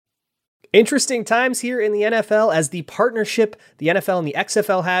Interesting times here in the NFL as the partnership the NFL and the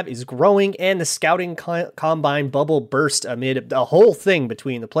XFL have is growing, and the scouting combine bubble burst amid a whole thing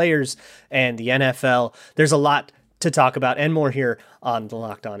between the players and the NFL. There's a lot to talk about and more here on the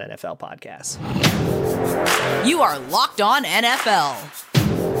Locked On NFL podcast. You are Locked On NFL,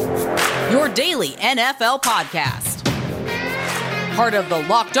 your daily NFL podcast. Part of the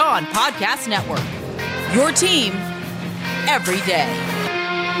Locked On Podcast Network, your team every day.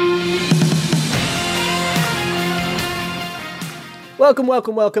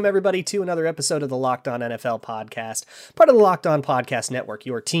 Welcome, everybody, to another episode of the Locked On NFL podcast, part of the Locked On Podcast Network,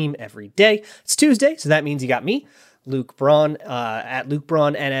 your team every day. It's Tuesday, so that means you got me, Luke Braun, at Luke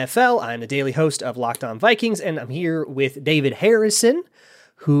Braun NFL. I'm the daily host of Locked On Vikings, and I'm here with David Harrison,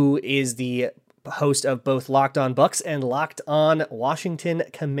 who is the host of both Locked On Bucks and Locked On Washington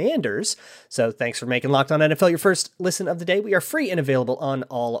Commanders. So thanks for making Locked On NFL your first listen of the day. We are free and available on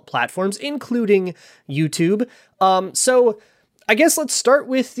all platforms, including YouTube. So I guess let's start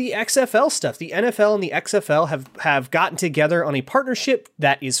with the XFL stuff. The NFL and the XFL have gotten together on a partnership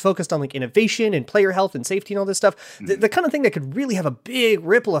that is focused on like innovation and player health and safety and all this stuff. The kind of thing that could really have a big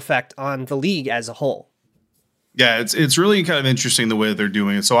ripple effect on the league as a whole. Yeah, it's really kind of interesting the way they're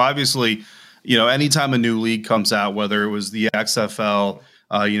doing it. So obviously, you know, anytime a new league comes out, whether it was the XFL,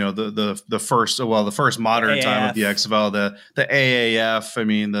 the first modern AAF. time of the XFL, the AAF, I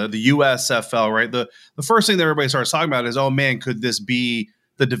mean, the USFL, right? The first thing that everybody starts talking about is, oh man, could this be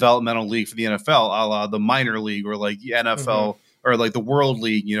the developmental league for the NFL, a la the minor league, or like the NFL, or like the World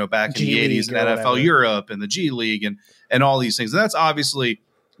League, you know, back in the 80s, and NFL whatever. Europe and the G League and all these things. And that's obviously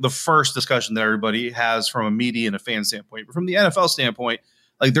the first discussion that everybody has from a media and a fan standpoint. But from the NFL standpoint,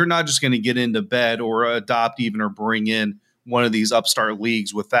 like they're not just going to get into bed or adopt even or bring in one of these upstart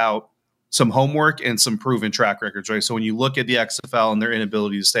leagues without some homework and some proven track records, right? So when you look at the XFL and their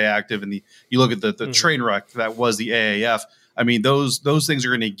inability to stay active, and you look at the train wreck that was the AAF, I mean, those things are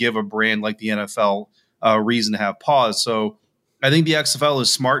going to give a brand like the NFL reason to have pause. So I think the XFL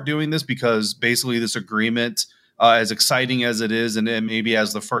is smart doing this, because basically this agreement, as exciting as it is, and maybe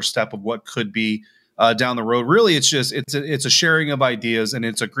as the first step of what could be down the road, really it's a sharing of ideas, and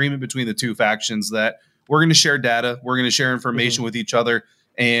it's agreement between the two factions that we're going to share data, we're going to share information with each other.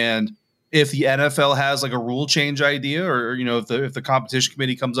 And if the NFL has like a rule change idea, or, you know, if the competition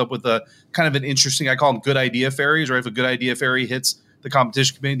committee comes up with a kind of an interesting, I call them good idea fairies, right? If a good idea fairy hits the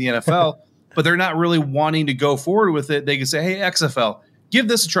competition committee in the NFL, but they're not really wanting to go forward with it, they can say, hey, XFL, give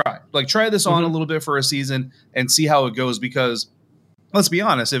this a try. Like, try this on a little bit for a season and see how it goes. Because let's be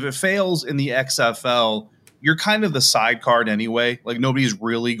honest, if it fails in the XFL, you're kind of the side card anyway. Like, nobody's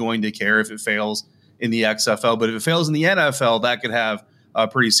really going to care if it fails in the XFL. But if it fails in the NFL, that could have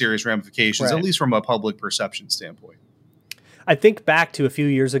pretty serious ramifications, right, at least from a public perception standpoint. I think back to a few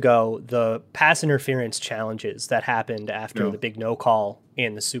years ago, the pass interference challenges that happened after the big no call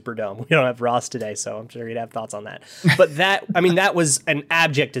in the Superdome. We don't have Ross today, so I'm sure he'd have thoughts on that. But that was an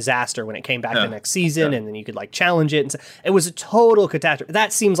abject disaster when it came back the next season, and then you could like challenge it. And it was a total catastrophe.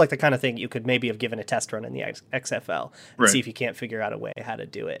 That seems like the kind of thing you could maybe have given a test run in the XFL and see if you can't figure out a way how to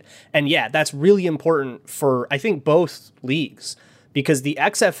do it. And yeah, that's really important for, I think, both leagues, because the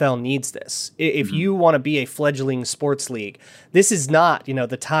XFL needs this. If you want to be a fledgling sports league, this is not,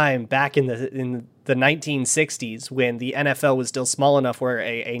 the time back in the 1960s when the NFL was still small enough where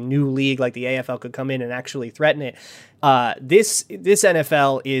a new league like the AFL could come in and actually threaten it. This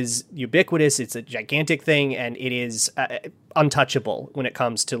NFL is ubiquitous. It's a gigantic thing, and it is untouchable when it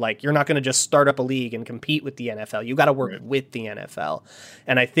comes to, like, you're not going to just start up a league and compete with the NFL. You got to work with the NFL.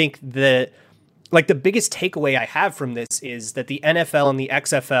 And I think the biggest takeaway I have from this is that the NFL and the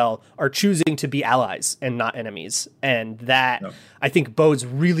XFL are choosing to be allies and not enemies. And that I think bodes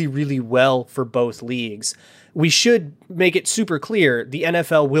really, really well for both leagues. We should make it super clear. The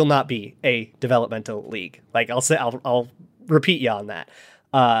NFL will not be a developmental league. Like I'll repeat you on that.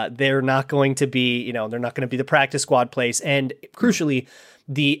 They're not going to be, they're not going to be the practice squad place. And crucially,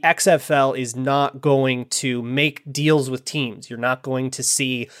 the XFL is not going to make deals with teams. You're not going to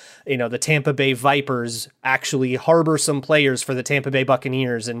see, the Tampa Bay Vipers actually harbor some players for the Tampa Bay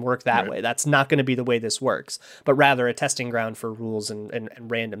Buccaneers and work that way. That's not going to be the way this works, but rather a testing ground for rules and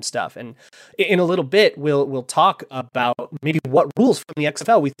random stuff. And in a little bit, we'll talk about maybe what rules from the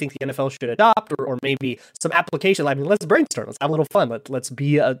XFL we think the NFL should adopt, or maybe some application. I mean, let's brainstorm. Let's have a little fun. Let's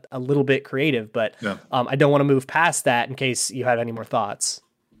be a little bit creative, but I don't want to move past that in case you have any more thoughts.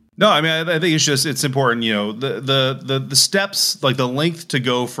 No, I mean, I think it's important, the steps, like the length to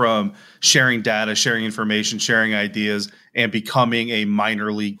go from sharing data, sharing information, sharing ideas, and becoming a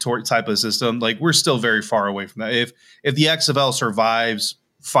minor league type of system. Like, we're still very far away from that. If the XFL survives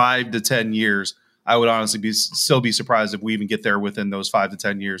 5 to 10 years, I would honestly still be surprised if we even get there within those 5 to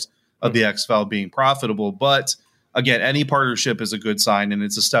 10 years of the XFL being profitable. But again, any partnership is a good sign, and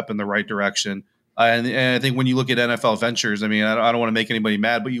it's a step in the right direction. And I think when you look at NFL Ventures, I mean, I don't want to make anybody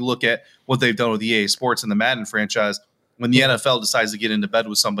mad, but you look at what they've done with EA Sports and the Madden franchise. When the NFL decides to get into bed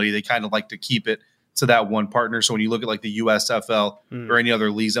with somebody, they kind of like to keep it to that one partner. So when you look at like the USFL or any other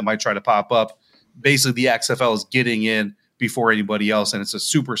leagues that might try to pop up, basically the XFL is getting in before anybody else. And it's a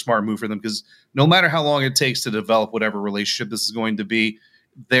super smart move for them, because no matter how long it takes to develop whatever relationship this is going to be,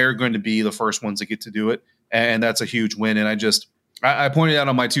 they're going to be the first ones that get to do it. And that's a huge win. And I pointed out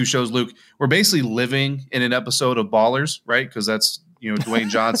on my 2 shows, Luke, we're basically living in an episode of Ballers, right? Because that's, Dwayne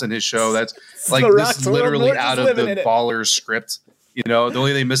Johnson, his show. That's like, this is literally out of the Ballers script. The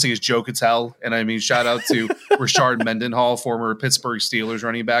only thing missing is Joe Cattell. And I mean, shout out to Rashard Mendenhall, former Pittsburgh Steelers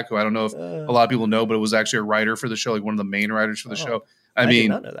running back, who I don't know if a lot of people know, but it was actually a writer for the show, like one of the main writers for the show. I mean, did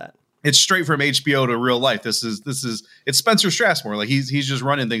not know that. It's straight from HBO to real life. It's Spencer Strasmore. Like he's just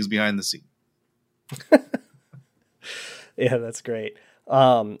running things behind the scene. Yeah, that's great.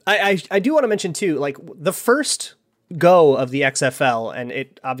 I do want to mention too, like the first go of the XFL, and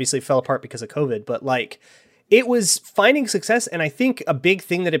it obviously fell apart because of COVID, but like it was finding success. And I think a big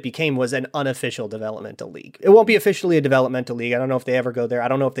thing that it became was an unofficial developmental league. It won't be officially a developmental league. I don't know if they ever go there. I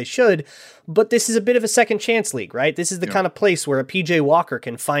don't know if they should, but this is a bit of a second chance league, right? This is the kind of place where a PJ Walker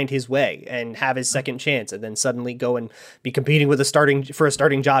can find his way and have his second chance, and then suddenly go and be competing with a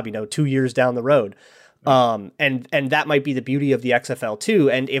starting job, 2 years down the road. And that might be the beauty of the XFL too.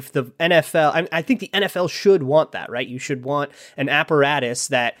 And if the NFL, I think the NFL should want that, right? You should want an apparatus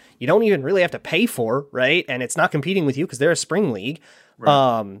that you don't even really have to pay for, right? And it's not competing with you because they're a spring league.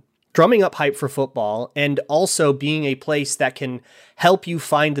 Right. Drumming up hype for football, and also being a place that can help you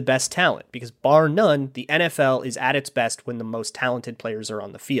find the best talent, because bar none, the NFL is at its best when the most talented players are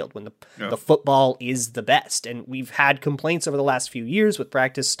on the field, when the football is the best. And we've had complaints over the last few years with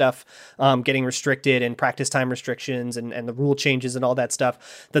practice stuff getting restricted, and practice time restrictions and the rule changes and all that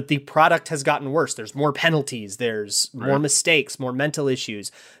stuff, that the product has gotten worse. There's more penalties, there's more mistakes, more mental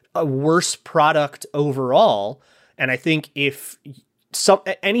issues, a worse product overall. And I think if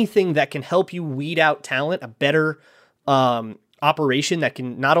anything that can help you weed out talent, a better operation that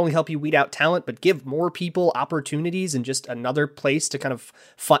can not only help you weed out talent, but give more people opportunities and just another place to kind of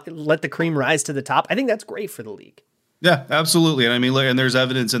let the cream rise to the top, I think that's great for the league. Yeah, absolutely. And I mean, and there's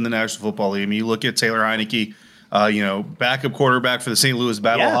evidence in the National Football League. I mean, you look at Taylor Heineke, backup quarterback for the St. Louis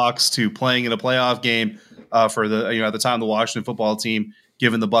Battlehawks, to playing in a playoff game for the, at the time, the Washington football team,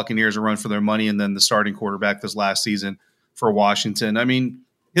 giving the Buccaneers a run for their money, and then the starting quarterback this last season for Washington. I mean,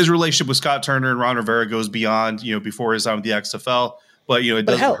 his relationship with Scott Turner and Ron Rivera goes beyond, before his time with the XFL, but, it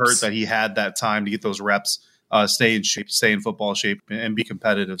doesn't hurt that he had that time to get those reps, stay in shape, stay in football shape, and be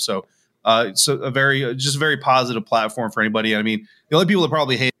competitive. So it's a very positive platform for anybody. I mean, the only people that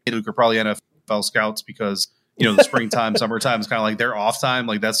probably hate Luke are probably NFL scouts, because, the springtime, summertime is kind of like their off time.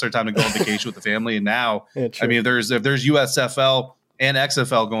 Like that's their time to go on vacation with the family. And now, I mean, if there's USFL and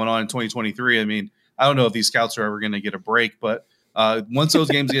XFL going on in 2023, I mean, I don't know if these scouts are ever going to get a break, but once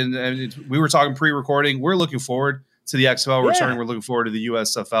those games get in, we were talking pre-recording, we're looking forward to the XFL returning. We're looking forward to the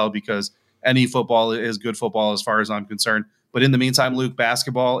USFL, because any football is good football as far as I'm concerned. But in the meantime, Luke,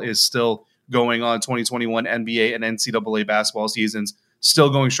 basketball is still going on. 2021 NBA and NCAA basketball seasons still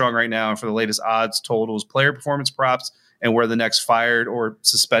going strong right now. And for the latest odds, totals, player performance props, and where the next fired or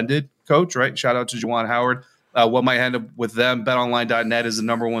suspended coach, right? Shout out to Juwan Howard. What might end up with them, betonline.net is the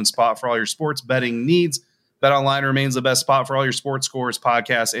number one spot for all your sports betting needs. BetOnline remains the best spot for all your sports scores,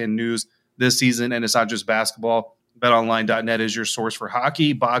 podcasts, and news this season. And it's not just basketball. BetOnline.net is your source for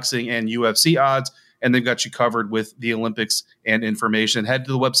hockey, boxing, and UFC odds. And they've got you covered with the Olympics and information. Head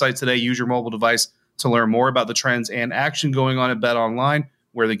to the website today. Use your mobile device to learn more about the trends and action going on at BetOnline,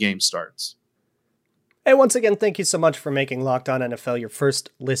 where the game starts. And once again, thank you so much for making Locked On NFL your first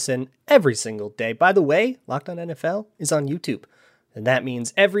listen every single day. By the way, Locked On NFL is on YouTube. And that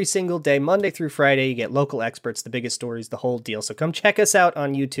means every single day, Monday through Friday, you get local experts, the biggest stories, the whole deal. So come check us out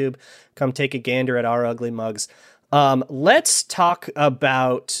on YouTube. Come take a gander at our ugly mugs. Let's talk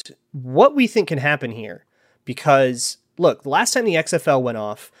about what we think can happen here. Because, look, the last time the XFL went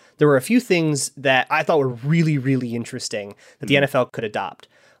off, there were a few things that I thought were really, really interesting that the NFL could adopt.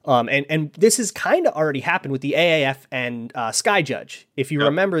 And this has kind of already happened with the AAF and Sky Judge. If you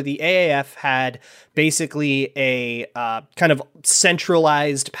remember, the AAF had basically a kind of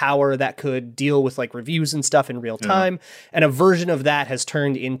centralized power that could deal with like reviews and stuff in real time. And a version of that has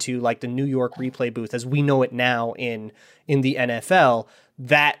turned into like the New York replay booth as we know it now in the NFL.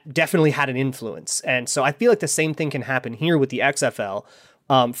 That definitely had an influence. And so I feel like the same thing can happen here with the XFL.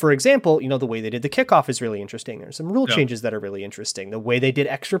 For example, the way they did the kickoff is really interesting. There's some rule changes that are really interesting. The way they did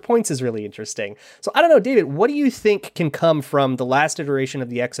extra points is really interesting. So I don't know, David, what do you think can come from the last iteration of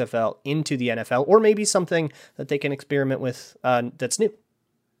the XFL into the NFL, or maybe something that they can experiment with that's new?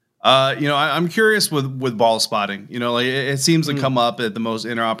 I'm curious with ball spotting. It seems to come up at the most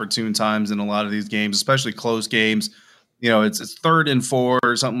inopportune times in a lot of these games, especially close games. It's 3rd and 4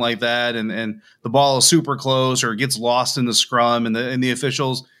 or something like that, and the ball is super close or it gets lost in the scrum, and the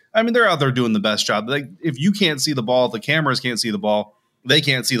officials, they're out there doing the best job. Like, if you can't see the ball, if the cameras can't see the ball, they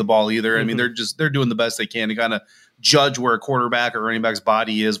can't see the ball either. They're doing the best they can to kind of judge where a quarterback or running back's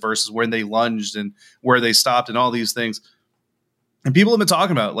body is versus when they lunged and where they stopped and all these things. And people have been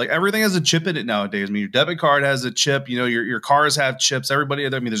talking about, like, everything has a chip in it nowadays. Your debit card has a chip. Your cars have chips. Everybody,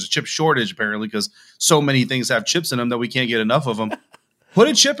 there's a chip shortage apparently because so many things have chips in them that we can't get enough of them. Put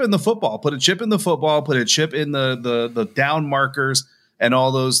a chip in the football. Put a chip in the football. Put a chip in the down markers and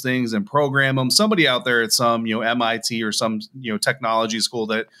all those things, and program them. Somebody out there at some MIT or some technology school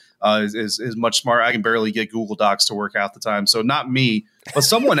that is much smarter. I can barely get Google Docs to work out the time, so not me, but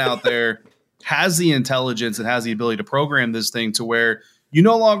someone out there has the intelligence and has the ability to program this thing to where you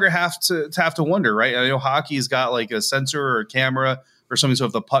no longer have to wonder, right? I know hockey's got like a sensor or a camera or something, so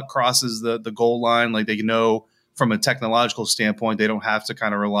if the puck crosses the goal line, like, they know from a technological standpoint, they don't have to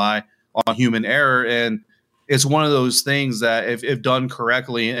kind of rely on human error. And it's one of those things that if done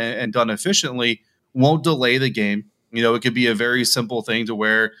correctly and done efficiently, won't delay the game. It could be a very simple thing to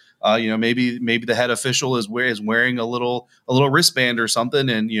where maybe the head official is wearing a little wristband or something,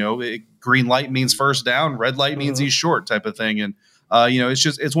 and green light means first down, red light means he's short, type of thing. And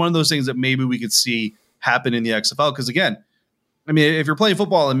it's one of those things that maybe we could see happen in the XFL, because again, if you're playing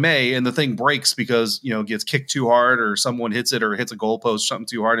football in May and the thing breaks because it gets kicked too hard or someone hits it or hits a goalpost or something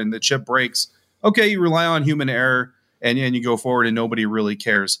too hard and the chip breaks, okay, you rely on human error and you go forward and nobody really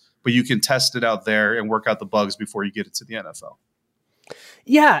cares, but you can test it out there and work out the bugs before you get it to the NFL.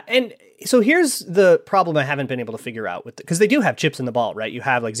 Yeah, and so here's the problem I haven't been able to figure out with, because they do have chips in the ball, right? You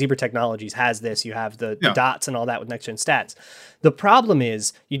have, like, Zebra Technologies has this, you have the dots and all that with Next Gen Stats. The problem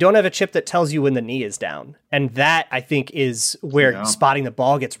is you don't have a chip that tells you when the knee is down, and that, I think, is where spotting the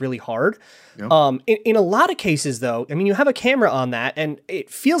ball gets really hard. In a lot of cases, though, you have a camera on that, and it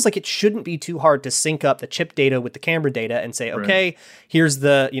feels like it shouldn't be too hard to sync up the chip data with the camera data and say, okay, here's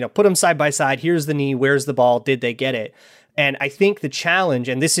the, put them side by side, here's the knee, where's the ball, did they get it? And I think the challenge,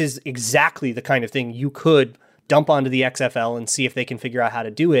 and this is exactly the kind of thing you could dump onto the XFL and see if they can figure out how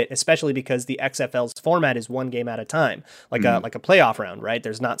to do it, especially because the XFL's format is one game at a time, like a playoff round, right?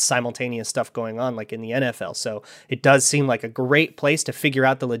 There's not simultaneous stuff going on like in the NFL. So it does seem like a great place to figure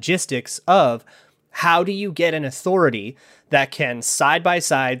out the logistics of how do you get an authority that can side by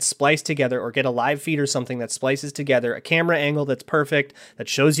side splice together, or get a live feed or something that splices together a camera angle that's perfect, that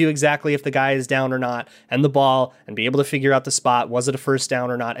shows you exactly if the guy is down or not, and the ball, and be able to figure out the spot, was it a first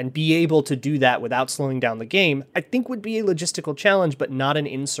down or not, and be able to do that without slowing down the game, I think would be a logistical challenge, but not an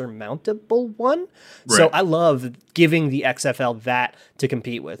insurmountable one. Right. So I love giving the XFL that to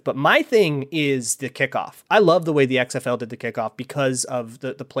compete with. But my thing is the kickoff. I love the way the XFL did the kickoff because of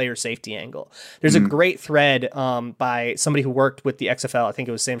the player safety angle. There's a great thread by somebody who worked with the XFL. I think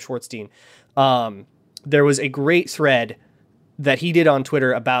it was Sam Schwartzstein. There was a great thread that he did on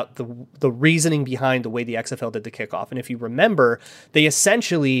Twitter about the reasoning behind the way the XFL did the kickoff. And if you remember, they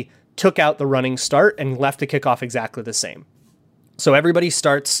essentially took out the running start and left the kickoff exactly the same. So everybody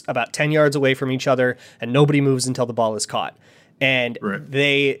starts about 10 yards away from each other and nobody moves until the ball is caught. And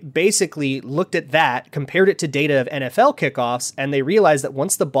they basically looked at that, compared it to data of NFL kickoffs, and they realized that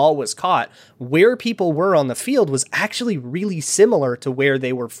once the ball was caught, where people were on the field was actually really similar to where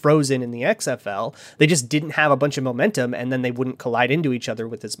they were frozen in the XFL. They just didn't have a bunch of momentum, and then they wouldn't collide into each other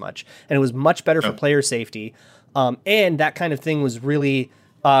with as much. And it was much better for player safety. And that kind of thing was really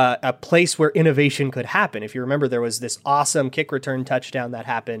a place where innovation could happen. If you remember, there was this awesome kick return touchdown that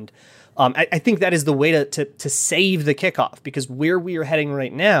happened. I think that is the way to save the kickoff, because where we are heading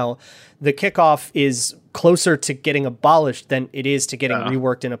right now, the kickoff is closer to getting abolished than it is to getting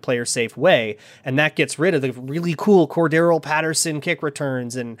reworked in a player safe way. And that gets rid of the really cool Cordero Patterson kick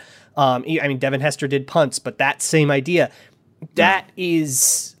returns. And Devin Hester did punts, but that same idea, that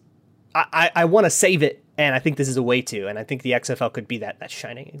is, I want to save it. And I think this is a way to, and I think the XFL could be that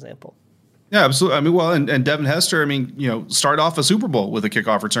shining example. Yeah, absolutely. And Devin Hester, start off a Super Bowl with a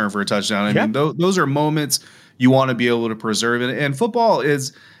kickoff return for a touchdown. Those are moments you want to be able to preserve. And football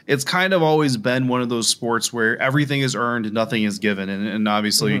it's kind of always been one of those sports where everything is earned, nothing is given. And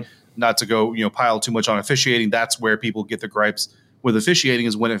obviously, not to go, pile too much on officiating, that's where people get the gripes with officiating,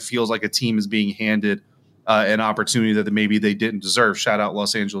 is when it feels like a team is being handed an opportunity that maybe they didn't deserve. Shout out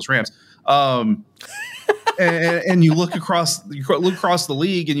Los Angeles Rams. And you look across the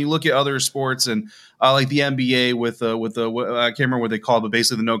league, and you look at other sports, and like the NBA with the I can't remember what they call it, but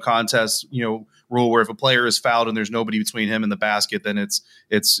basically the no contest rule, where if a player is fouled and there's nobody between him and the basket, then it's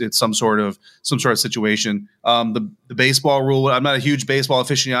some sort of situation. The baseball rule. I'm not a huge baseball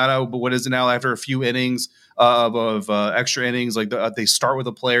aficionado, but what is it now? After a few innings of extra innings, like they start with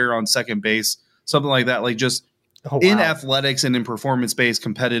a player on second base, something like that. Like just. Oh, wow. In athletics and in performance-based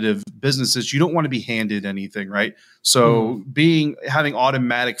competitive businesses, you don't want to be handed anything, right? So having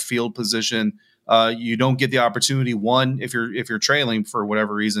automatic field position, you don't get the opportunity. One, if you're trailing for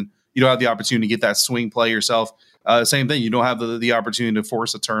whatever reason, you don't have the opportunity to get that swing play yourself. Same thing, you don't have the opportunity to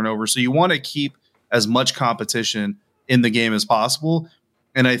force a turnover. So you want to keep as much competition in the game as possible.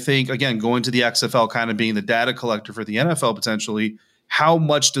 And I think, again, going to the XFL kind of being the data collector for the NFL potentially, how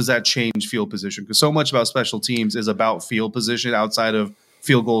much does that change field position? Because so much about special teams is about field position outside of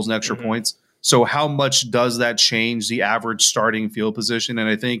field goals and extra points. So how much does that change the average starting field position? And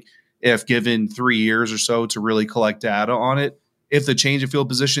I think if given 3 years or so to really collect data on it, if the change of field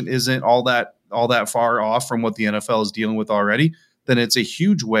position isn't all that far off from what the NFL is dealing with already, then it's a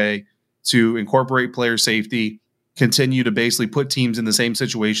huge way to incorporate player safety, continue to basically put teams in the same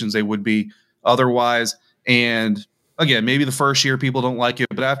situations they would be otherwise. And again, maybe the first year people don't like it,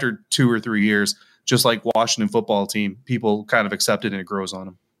 but after 2 or 3 years, just like Washington football team, people kind of accept it and it grows on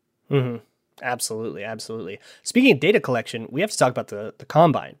them. Mm-hmm. Absolutely. Absolutely. Speaking of data collection, we have to talk about the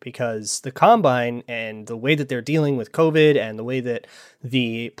combine, because the combine and the way that they're dealing with COVID and the way that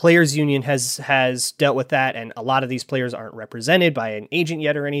the players union has dealt with that. And a lot of these players aren't represented by an agent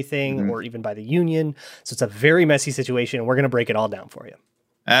yet or anything, or even by the union. So it's a very messy situation, and we're going to break it all down for you.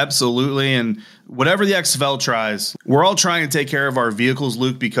 Absolutely. And whatever the XFL tries, we're all trying to take care of our vehicles,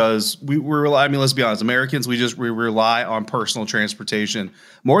 Luke, because let's be honest, Americans, we rely on personal transportation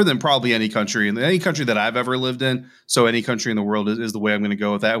more than probably any country that I've ever lived in. So any country in the world is the way I'm going to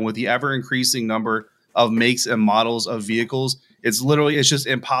go with that. And with the ever increasing number of makes and models of vehicles, it's just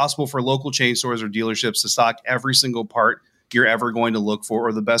impossible for local chain stores or dealerships to stock every single part you're ever going to look for,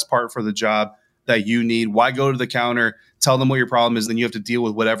 or the best part for the job that you need. Why go to the counter, tell them what your problem is, then you have to deal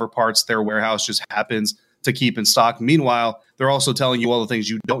with whatever parts their warehouse just happens to keep in stock. Meanwhile, they're also telling you all the things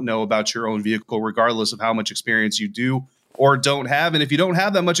you don't know about your own vehicle, regardless of how much experience you do or don't have. And if you don't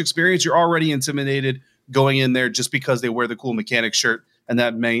have that much experience, you're already intimidated going in there just because they wear the cool mechanic shirt, and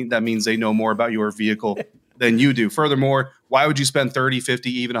that means they know more about your vehicle than you do. Furthermore, why would you spend 30,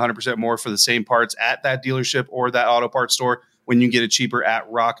 50, even 100% more for the same parts at that dealership or that auto parts store when you can get it cheaper at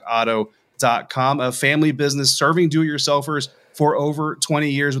rockauto.com, a family business serving do-it-yourselfers for over 20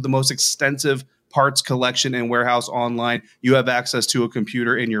 years with the most extensive parts collection and warehouse online. You have access to a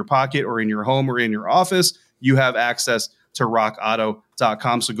computer in your pocket or in your home or in your office. You have access to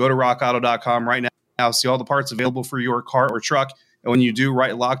rockauto.com. So go to rockauto.com right now, see all the parts available for your car or truck. And when you do,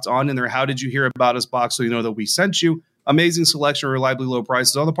 write Locked On in there, how did you hear about us box, so you know that we sent you. Amazing selection, reliably low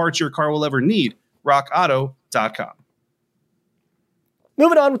prices, all the parts your car will ever need. rockauto.com.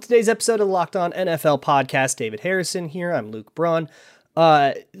 Moving on with today's episode of the Locked On NFL podcast. David Harrison here. I'm Luke Braun.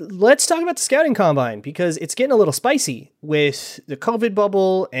 Let's talk about the scouting combine, because it's getting a little spicy with the COVID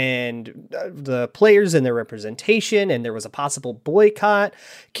bubble and the players and their representation, and there was a possible boycott.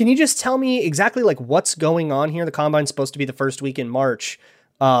 Can you just tell me exactly what's going on here? The combine's supposed to be the first week in March.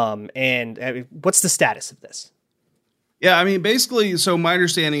 And what's the status of this? Yeah, I mean, basically, so my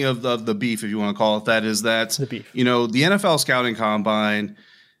understanding of the beef, if you want to call it that, is that, the NFL scouting combine,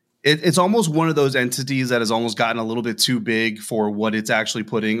 it's almost one of those entities that has almost gotten a little bit too big for what it's actually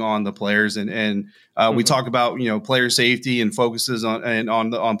putting on the players. And we talk about, player safety and focuses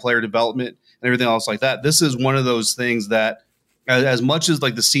on player development and everything else like that. This is one of those things that, as much as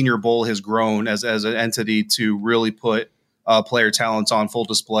the Senior Bowl has grown as an entity to really put player talents on full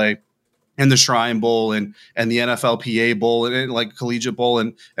display, and the Shrine Bowl and the NFLPA Bowl and Collegiate Bowl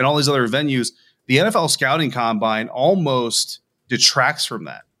and all these other venues, the NFL scouting combine almost detracts from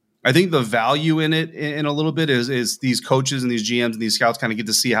that. I think the value in it in a little bit is these coaches and these GMs and these scouts kind of get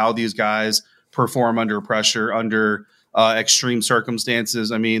to see how these guys perform under pressure, under extreme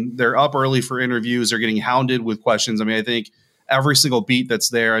circumstances. I mean, they're up early for interviews. They're getting hounded with questions. I mean, I think every single beat that's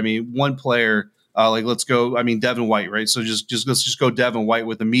there. I mean, one player, let's go. I mean, Devin White, right? So let's just go Devin White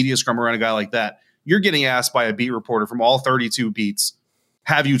with the media scrum around a guy like that. You're getting asked by a beat reporter from all 32 beats,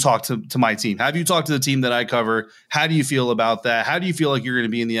 have you talked to my team? Have you talked to the team that I cover? How do you feel about that? How do you feel like you're going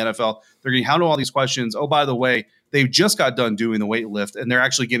to be in the NFL? They're going to handle all these questions. Oh, by the way, they've just got done doing the weight lift and they're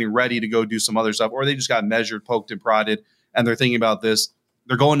actually getting ready to go do some other stuff, or they just got measured, poked, and prodded, and they're thinking about this.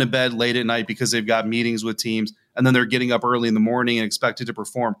 they're going to bed late at night because they've got meetings with teams, and then they're getting up early in the morning and expected to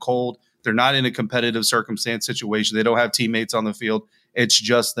perform cold. They're not in a competitive circumstance situation. They don't have teammates on the field. It's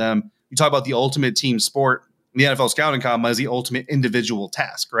just them. You talk about the ultimate team sport. The NFL scouting combine is the ultimate individual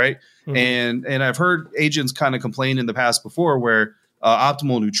task, right? Mm-hmm. And I've heard agents kind of complain in the past before where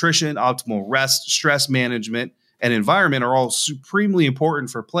optimal nutrition, optimal rest, stress management, and environment are all supremely important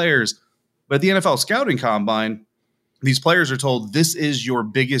for players. But at the NFL scouting combine, these players are told this is your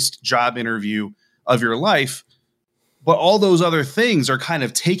biggest job interview of your life. But all those other things are kind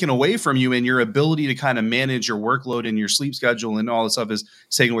of taken away from you, and your ability to kind of manage your workload and your sleep schedule and all this stuff is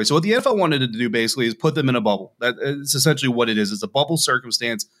taken away. So what the NFL wanted to do basically is put them in a bubble. That is essentially what it is. It's a bubble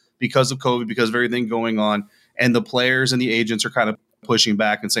circumstance because of COVID, because of everything going on. And the players and the agents are kind of pushing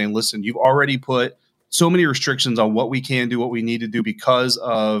back and saying, listen, you've already put so many restrictions on what we can do, what we need to do because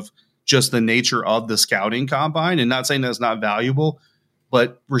of just the nature of the scouting combine. And not saying that's not valuable,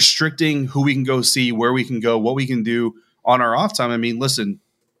 but restricting who we can go see, where we can go, what we can do on our off time. I mean, listen,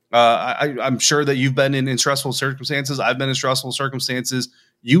 I'm sure that you've been in stressful circumstances. I've been in stressful circumstances.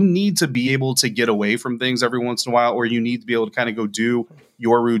 You need to be able to get away from things every once in a while, or you need to be able to kind of go do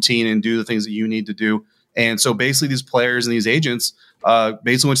your routine and do the things that you need to do. And so basically these players and these agents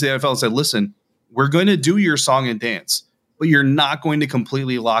basically went to the NFL and said, listen, we're going to do your song and dance, but you're not going to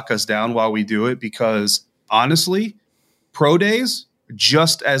completely lock us down while we do it, because honestly, pro days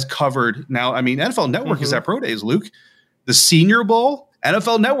just as covered now. I mean, NFL Network is at pro days, Luke. The Senior Bowl,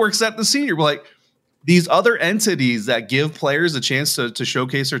 NFL Network's at the Senior Bowl. Like, these other entities that give players a chance to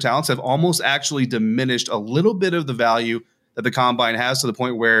showcase their talents have almost actually diminished a little bit of the value that the combine has, to the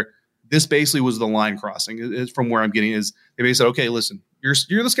point where this basically was the line crossing. It's from where I'm getting is they basically said, okay, listen,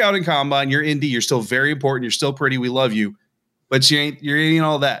 you're the scouting combine, you're Indy, you're still very important, you're still pretty, we love you, but you're ain't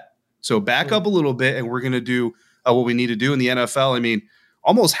all that. So back up a little bit, and we're going to do what we need to do in the NFL. I mean,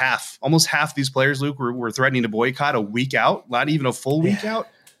 almost half these players, Luke, were threatening to boycott a week out, not even a full week out.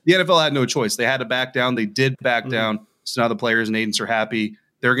 The NFL had no choice. They had to back down. They did back down. So now the players and agents are happy.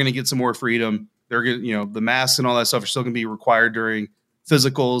 They're going to get some more freedom. They're going to, the masks and all that stuff are still going to be required during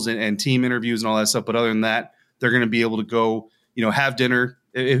physicals and team interviews and all that stuff. But other than that, they're going to be able to go, have dinner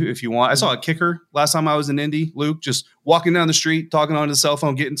if you want. I saw a kicker last time I was in Indy, Luke, just walking down the street, talking on his cell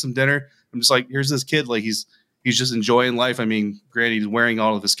phone, getting some dinner. I'm just like, here's this kid. Like, he's just enjoying life. I mean, granted, he's wearing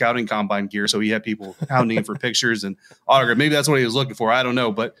all of his scouting combine gear, so he had people hounding him for pictures and autograph. Maybe that's what he was looking for. I don't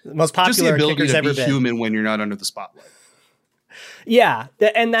know, but the most popular just the ability to be been. human when you're not under the spotlight. Yeah,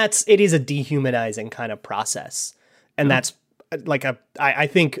 and it is a dehumanizing kind of process, and that's like I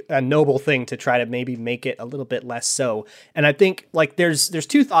think a noble thing to try to maybe make it a little bit less so. And I think like there's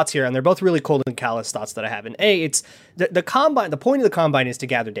two thoughts here, and they're both really cold and callous thoughts that I have. And it's the combine. The point of the combine is to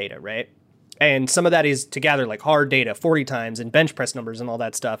gather data, right? And some of that is to gather like hard data 40 times and bench press numbers and all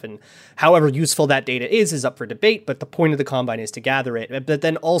that stuff. And however useful that data is up for debate. But the point of the combine is to gather it. But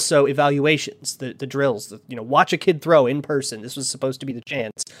then also evaluations, the drills, watch a kid throw in person. This was supposed to be the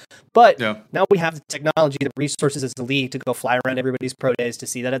chance. But now we have the technology, the resources as the league to go fly around everybody's pro days, to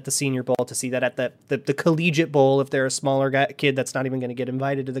see that at the Senior Bowl, to see that at the collegiate bowl if they're a smaller kid that's not even going to get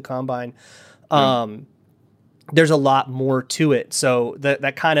invited to the combine. There's a lot more to it. So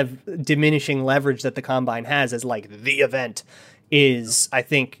that kind of diminishing leverage that the combine has as like the event is, I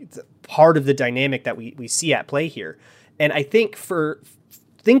think, part of the dynamic that we see at play here. And I think for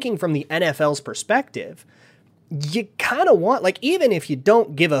thinking from the NFL's perspective, you kind of want, like, even if you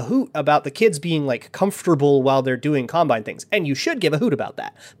don't give a hoot about the kids being like comfortable while they're doing combine things, and you should give a hoot about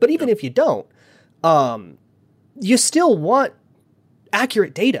that, but even if you don't, you still want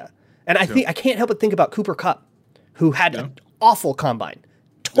accurate data. And I think I can't help but think about Cooper Kupp, who had an awful combine,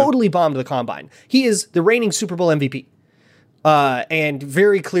 totally bombed the combine. He is the reigning Super Bowl MVP. And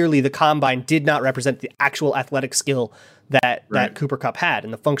very clearly the combine did not represent the actual athletic skill that Cooper Kupp had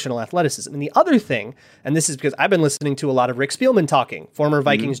and the functional athleticism. And the other thing, and this is because I've been listening to a lot of Rick Spielman talking, former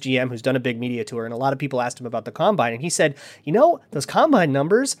Vikings GM who's done a big media tour, and a lot of people asked him about the combine. And he said, those combine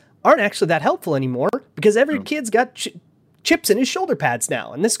numbers aren't actually that helpful anymore because every kid's got chips in his shoulder pads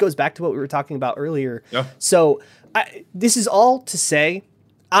now. And this goes back to what we were talking about earlier. Yeah. So this is all to say,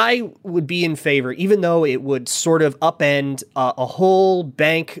 I would be in favor, even though it would sort of upend a whole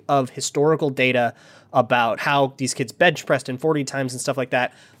bank of historical data about how these kids bench pressed in 40 times and stuff like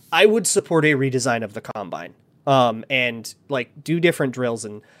that. I would support a redesign of the combine and like do different drills.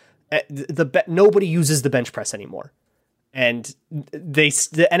 And nobody uses the bench press anymore. And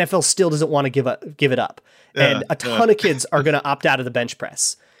the NFL still doesn't want to give it up. And a ton of kids are going to opt out of the bench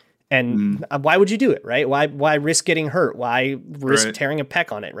press. And why would you do it, right? Why risk getting hurt? Why risk tearing a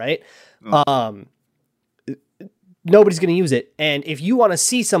pec on it, right? nobody's going to use it. And if you want to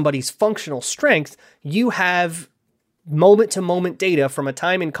see somebody's functional strength, you have moment to moment data from a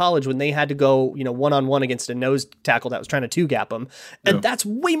time in college when they had to go, one-on-one against a nose tackle that was trying to two gap them. And that's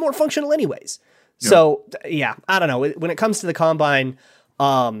way more functional anyways. Yeah. So yeah, I don't know. When it comes to the combine,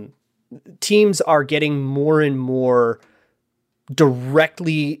 teams are getting more and more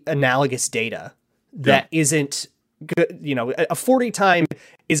directly analogous data that isn't good. A 40 time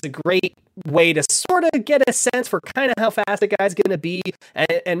is a great way to sort of get a sense for kind of how fast a guy's going to be.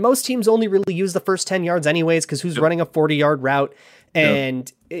 And most teams only really use the first 10 yards anyways, because who's running a 40-yard route?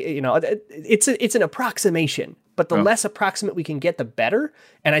 And, it's an approximation, but the less approximate we can get, the better.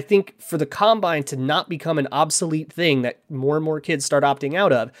 And I think for the combine to not become an obsolete thing that more and more kids start opting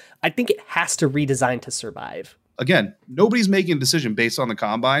out of, I think it has to redesign to survive. Again, nobody's making a decision based on the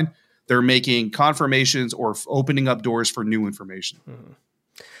combine. They're making confirmations or opening up doors for new information. Mm-hmm.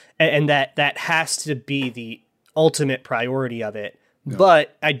 And that has to be the ultimate priority of it. Yeah.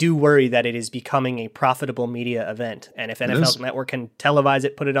 But I do worry that it is becoming a profitable media event. And if NFL Network can televise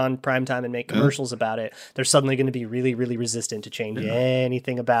it, put it on primetime, and make commercials about it, they're suddenly going to be really, really resistant to change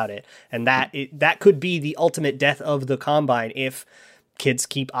anything about it. And that could be the ultimate death of the combine if kids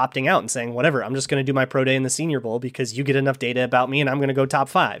keep opting out and saying, whatever, I'm just going to do my pro day in the Senior Bowl because you get enough data about me and I'm going to go top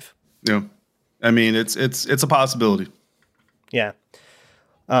 5. Yeah. I mean, it's a possibility. Yeah.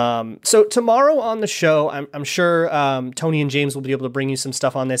 So tomorrow on the show, I'm sure Tony and James will be able to bring you some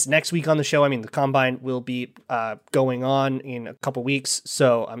stuff on this. Next week on the show, the combine will be going on in a couple weeks,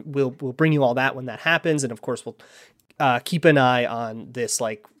 so we'll bring you all that when that happens, and of course we'll keep an eye on this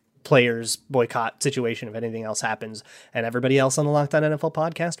players boycott situation if anything else happens, and everybody else on the Locked On NFL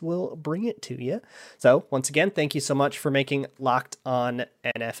podcast will bring it to you. So once again, thank you so much for making Locked On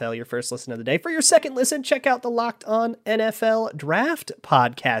NFL your first listen of the day. For your second listen, check out the Locked On NFL Draft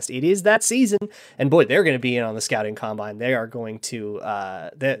podcast. It is that season, and boy, they're going to be in on the scouting combine. They are going to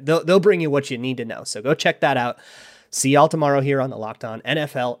they'll bring you what you need to know, so go check that out. See y'all tomorrow here on the Locked On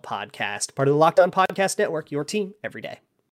NFL podcast, part of the Locked On Podcast Network, your team every day.